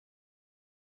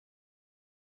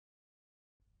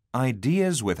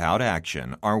Ideas without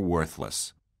action are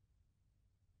worthless.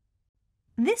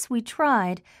 This we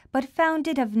tried, but found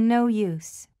it of no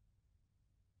use.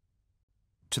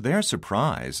 To their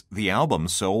surprise, the album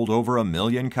sold over 1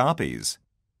 million copies.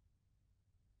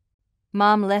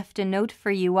 Mom left a note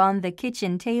for you on the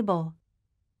kitchen table.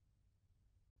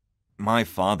 My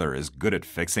father is good at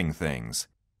fixing things.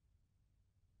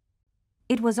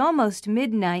 It was almost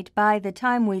midnight by the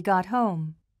time we got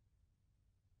home.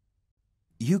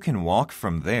 You can walk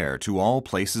from there to all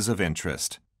places of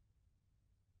interest.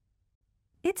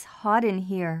 It's hot in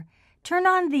here. Turn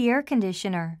on the air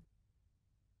conditioner.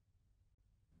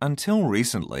 Until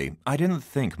recently, I didn't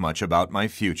think much about my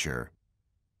future.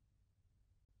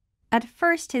 At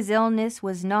first, his illness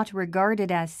was not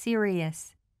regarded as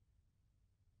serious.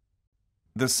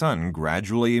 The sun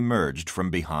gradually emerged from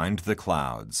behind the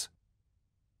clouds.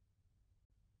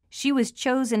 She was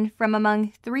chosen from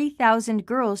among 3,000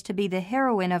 girls to be the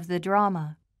heroine of the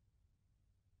drama.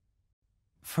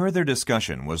 Further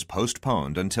discussion was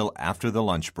postponed until after the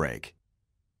lunch break.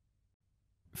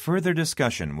 Further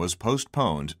discussion was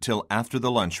postponed till after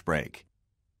the lunch break.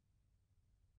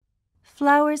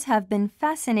 Flowers have been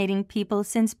fascinating people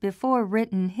since before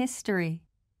written history.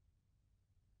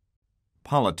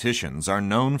 Politicians are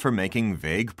known for making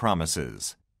vague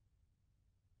promises.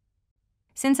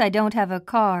 Since I don't have a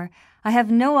car, I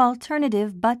have no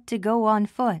alternative but to go on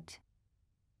foot.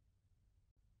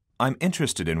 I'm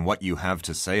interested in what you have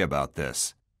to say about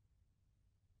this.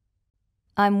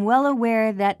 I'm well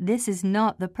aware that this is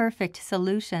not the perfect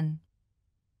solution.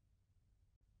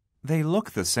 They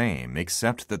look the same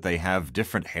except that they have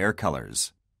different hair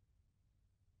colors.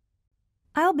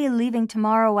 I'll be leaving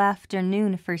tomorrow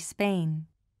afternoon for Spain.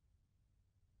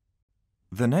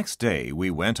 The next day, we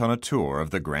went on a tour of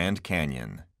the Grand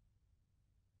Canyon.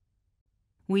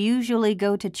 We usually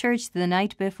go to church the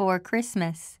night before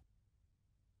Christmas.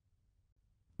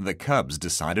 The Cubs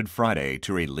decided Friday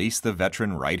to release the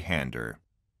veteran right-hander.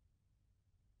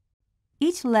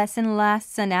 Each lesson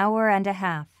lasts an hour and a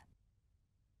half.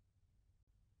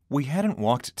 We hadn't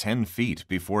walked 10 feet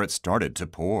before it started to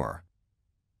pour.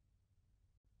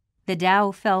 The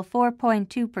Dow fell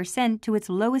 4.2% to its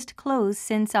lowest close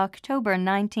since October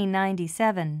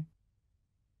 1997.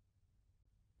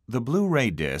 The Blu-ray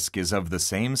disc is of the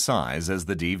same size as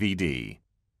the DVD.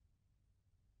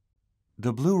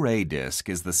 The Blu-ray disc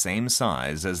is the same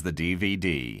size as the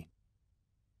DVD.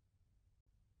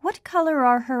 What color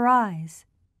are her eyes?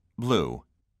 Blue.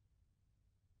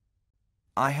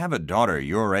 I have a daughter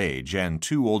your age and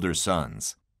 2 older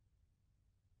sons.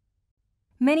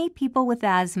 Many people with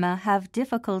asthma have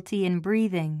difficulty in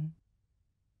breathing.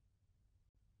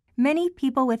 Many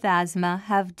people with asthma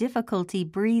have difficulty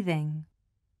breathing.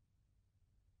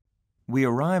 We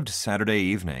arrived Saturday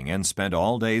evening and spent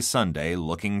all day Sunday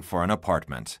looking for an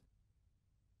apartment.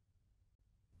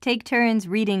 Take turns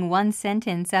reading one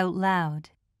sentence out loud.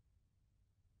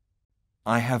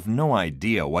 I have no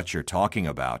idea what you're talking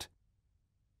about.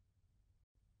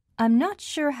 I'm not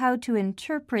sure how to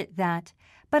interpret that,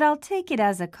 but I'll take it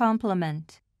as a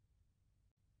compliment.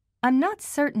 I'm not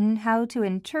certain how to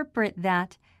interpret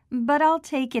that, but I'll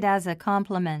take it as a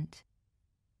compliment.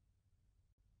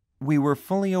 We were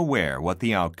fully aware what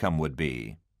the outcome would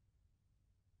be.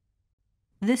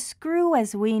 The screw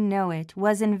as we know it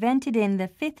was invented in the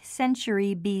 5th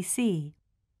century BC.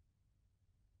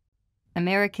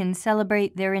 Americans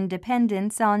celebrate their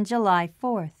independence on July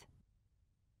 4th.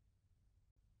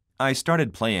 I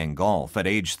started playing golf at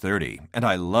age 30, and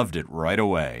I loved it right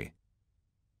away.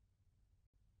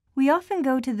 We often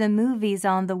go to the movies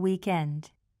on the weekend.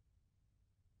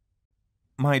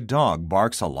 My dog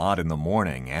barks a lot in the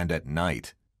morning and at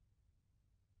night.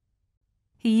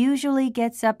 He usually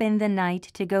gets up in the night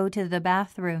to go to the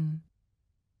bathroom.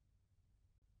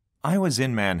 I was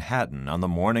in Manhattan on the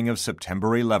morning of September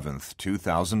 11th,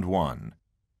 2001.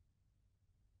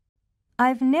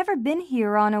 I've never been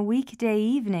here on a weekday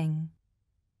evening.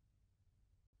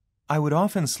 I would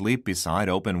often sleep beside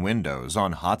open windows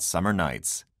on hot summer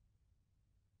nights.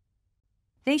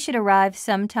 They should arrive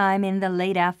sometime in the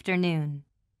late afternoon.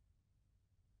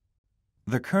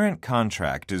 The current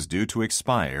contract is due to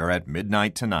expire at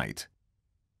midnight tonight.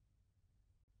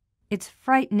 It's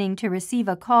frightening to receive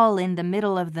a call in the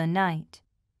middle of the night.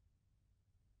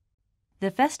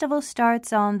 The festival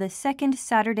starts on the 2nd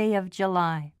Saturday of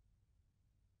July.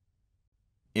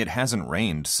 It hasn't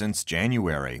rained since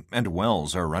January, and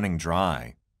wells are running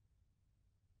dry.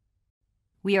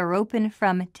 We are open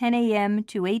from 10 a.m.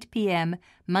 to 8 p.m.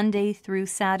 Monday through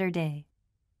Saturday.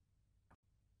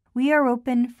 We are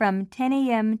open from 10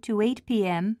 a.m. to 8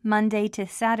 p.m. Monday to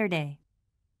Saturday.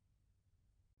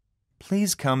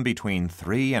 Please come between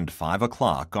 3 and 5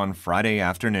 o'clock on Friday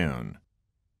afternoon.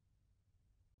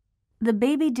 The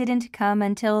baby didn't come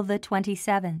until the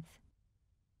 27th.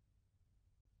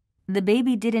 The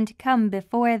baby didn't come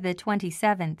before the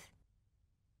 27th.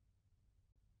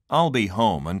 I'll be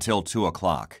home until 2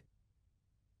 o'clock.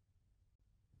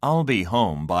 I'll be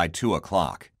home by 2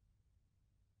 o'clock.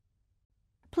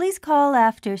 Please call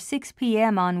after 6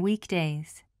 p.m. on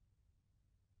weekdays.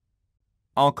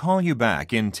 I'll call you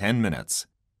back in 10 minutes.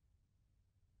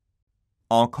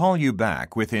 I'll call you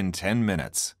back within 10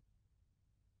 minutes.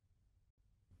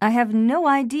 I have no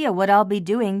idea what I'll be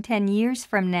doing 10 years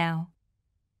from now.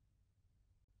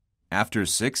 After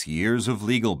 6 years of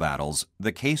legal battles,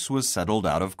 the case was settled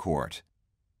out of court.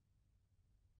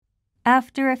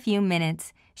 After a few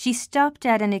minutes, she stopped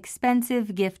at an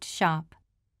expensive gift shop.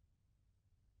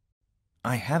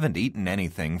 I haven't eaten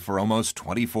anything for almost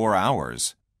 24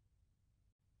 hours.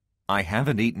 I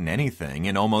haven't eaten anything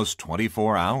in almost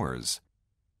 24 hours.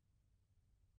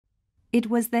 It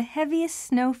was the heaviest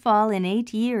snowfall in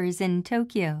 8 years in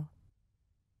Tokyo.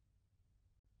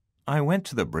 I went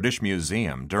to the British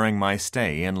Museum during my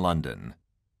stay in London.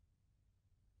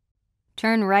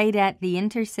 Turn right at the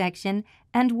intersection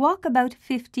and walk about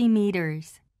 50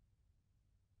 meters.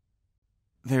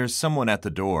 There's someone at the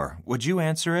door. Would you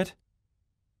answer it?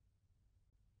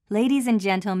 Ladies and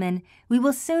gentlemen, we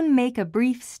will soon make a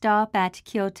brief stop at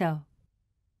Kyoto.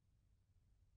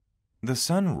 The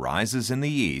sun rises in the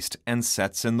east and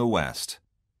sets in the west.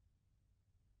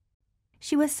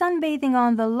 She was sunbathing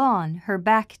on the lawn, her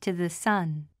back to the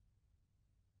sun.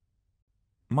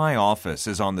 My office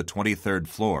is on the 23rd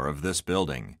floor of this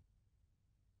building.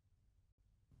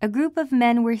 A group of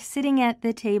men were sitting at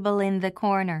the table in the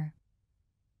corner.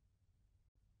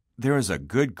 There is a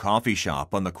good coffee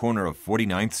shop on the corner of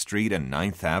 49th Street and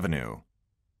 9th Avenue.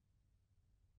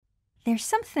 There's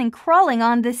something crawling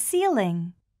on the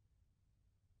ceiling.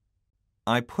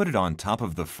 I put it on top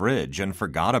of the fridge and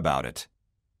forgot about it.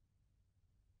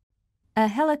 A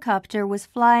helicopter was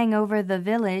flying over the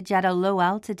village at a low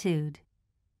altitude.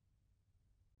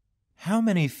 How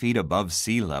many feet above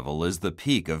sea level is the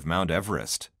peak of Mount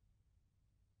Everest?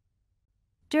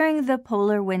 During the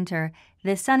polar winter,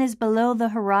 the sun is below the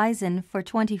horizon for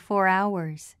 24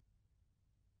 hours.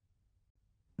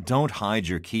 Don't hide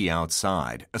your key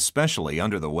outside, especially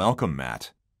under the welcome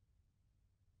mat.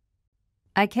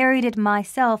 I carried it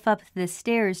myself up the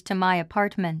stairs to my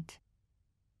apartment.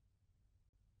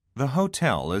 The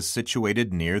hotel is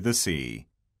situated near the sea.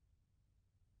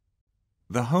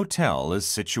 The hotel is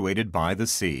situated by the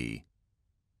sea.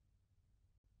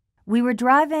 We were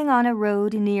driving on a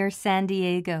road near San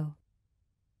Diego.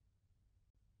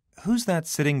 Who's that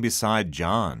sitting beside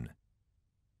John?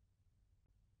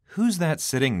 Who's that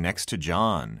sitting next to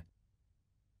John?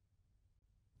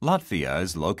 Latvia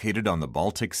is located on the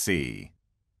Baltic Sea.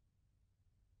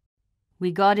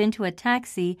 We got into a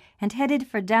taxi and headed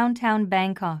for downtown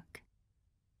Bangkok.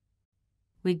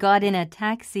 We got in a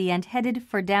taxi and headed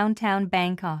for downtown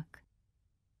Bangkok.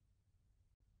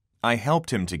 I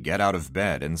helped him to get out of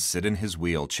bed and sit in his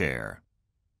wheelchair.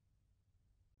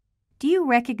 Do you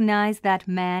recognize that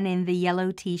man in the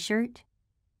yellow t-shirt?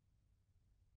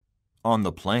 On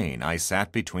the plane, I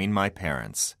sat between my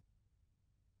parents.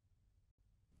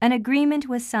 An agreement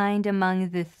was signed among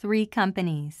the 3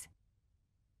 companies.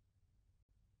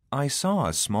 I saw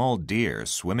a small deer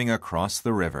swimming across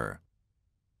the river.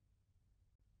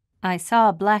 I saw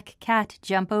a black cat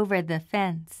jump over the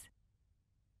fence.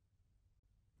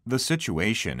 The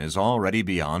situation is already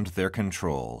beyond their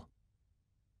control.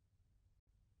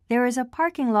 There is a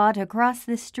parking lot across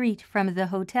the street from the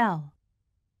hotel.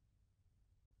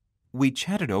 We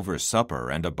chatted over supper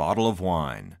and a bottle of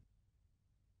wine.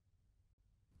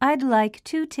 I'd like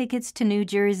 2 tickets to New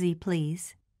Jersey,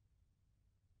 please.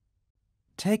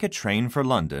 Take a train for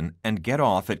London and get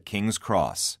off at King's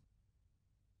Cross.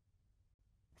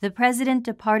 The president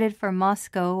departed for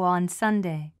Moscow on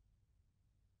Sunday.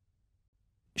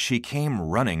 She came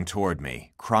running toward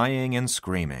me, crying and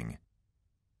screaming.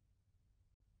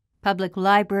 Public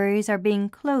libraries are being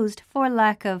closed for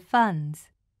lack of funds.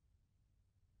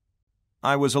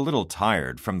 I was a little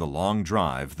tired from the long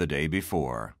drive the day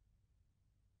before.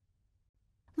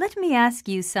 Let me ask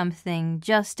you something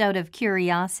just out of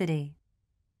curiosity.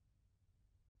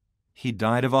 He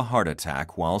died of a heart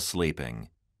attack while sleeping.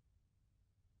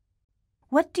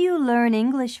 What do you learn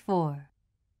English for?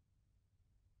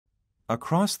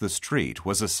 Across the street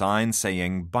was a sign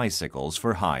saying bicycles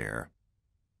for hire.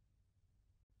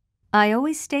 I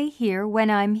always stay here when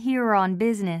I'm here on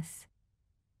business.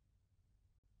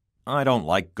 I don't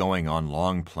like going on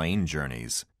long plane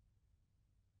journeys.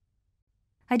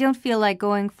 I don't feel like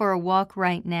going for a walk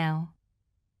right now.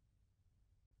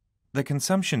 The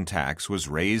consumption tax was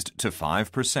raised to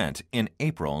 5% in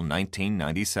April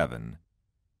 1997.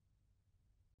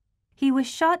 He was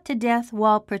shot to death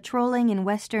while patrolling in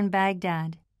western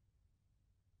Baghdad.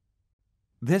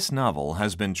 This novel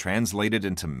has been translated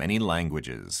into many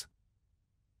languages.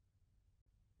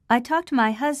 I talked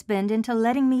my husband into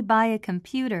letting me buy a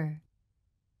computer.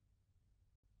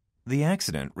 The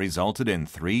accident resulted in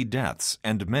 3 deaths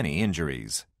and many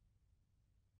injuries.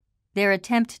 Their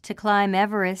attempt to climb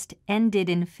Everest ended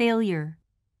in failure.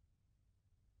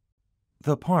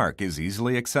 The park is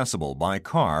easily accessible by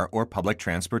car or public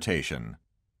transportation.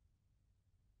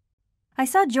 I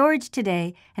saw George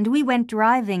today, and we went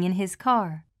driving in his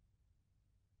car.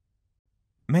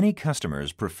 Many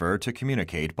customers prefer to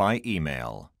communicate by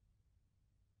email.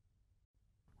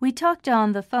 We talked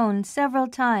on the phone several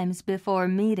times before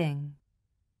meeting.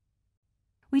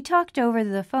 We talked over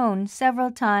the phone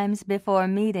several times before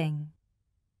meeting.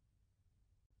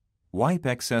 Wipe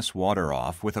excess water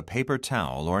off with a paper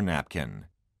towel or napkin.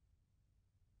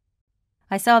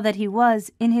 I saw that he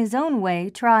was, in his own way,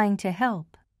 trying to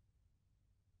help.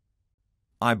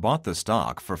 I bought the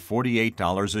stock for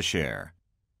 $48 a share.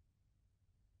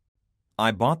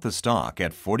 I bought the stock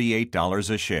at $48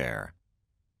 a share.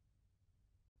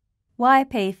 Why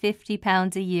pay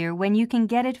 £50 a year when you can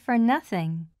get it for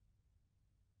nothing?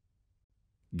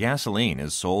 Gasoline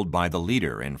is sold by the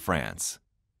liter in France.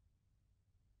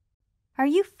 Are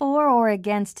you for or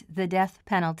against the death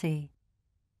penalty?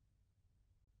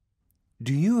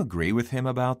 Do you agree with him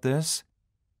about this?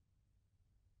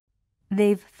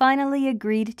 They've finally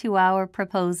agreed to our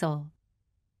proposal.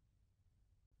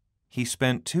 He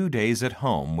spent 2 days at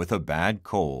home with a bad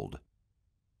cold.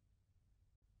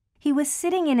 He was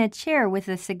sitting in a chair with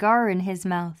a cigar in his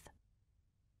mouth.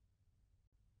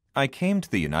 I came to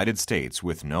the United States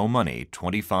with no money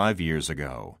 25 years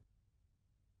ago.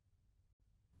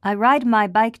 I ride my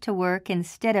bike to work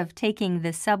instead of taking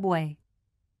the subway.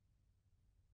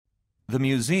 The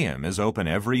museum is open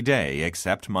every day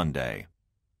except Monday.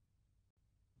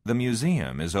 The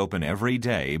museum is open every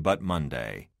day but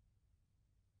Monday.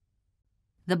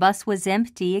 The bus was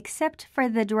empty except for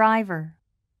the driver.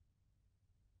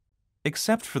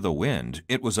 Except for the wind,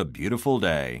 it was a beautiful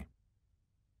day.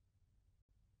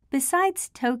 Besides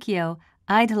Tokyo,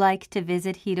 I'd like to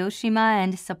visit Hiroshima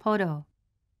and Sapporo.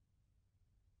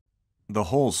 The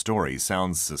whole story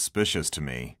sounds suspicious to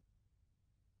me.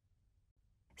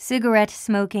 Cigarette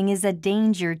smoking is a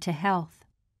danger to health.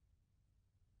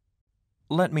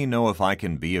 Let me know if I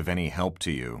can be of any help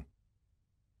to you.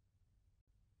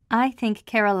 I think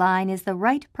Caroline is the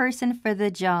right person for the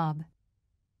job.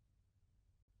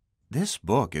 This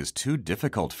book is too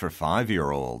difficult for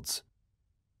 5-year-olds.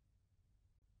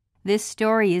 This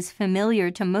story is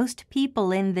familiar to most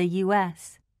people in the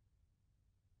U.S.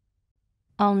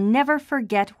 I'll never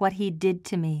forget what he did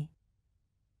to me.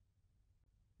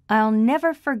 I'll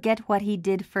never forget what he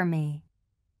did for me.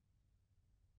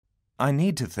 I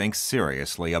need to think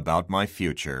seriously about my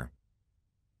future.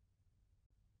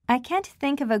 I can't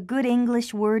think of a good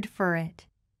English word for it.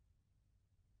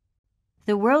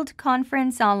 The World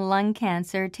Conference on Lung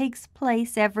Cancer takes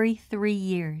place every 3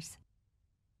 years.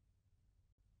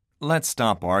 Let's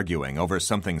stop arguing over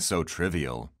something so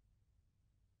trivial.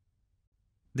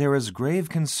 There is grave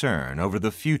concern over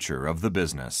the future of the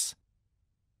business.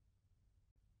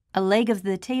 A leg of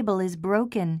the table is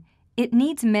broken. It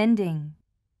needs mending.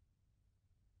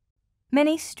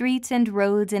 Many streets and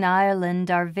roads in Ireland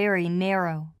are very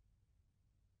narrow.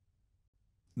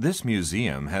 This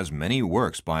museum has many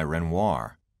works by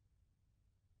Renoir.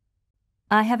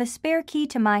 I have a spare key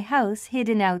to my house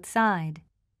hidden outside.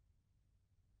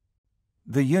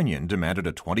 The union demanded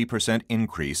a 20%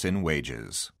 increase in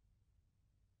wages.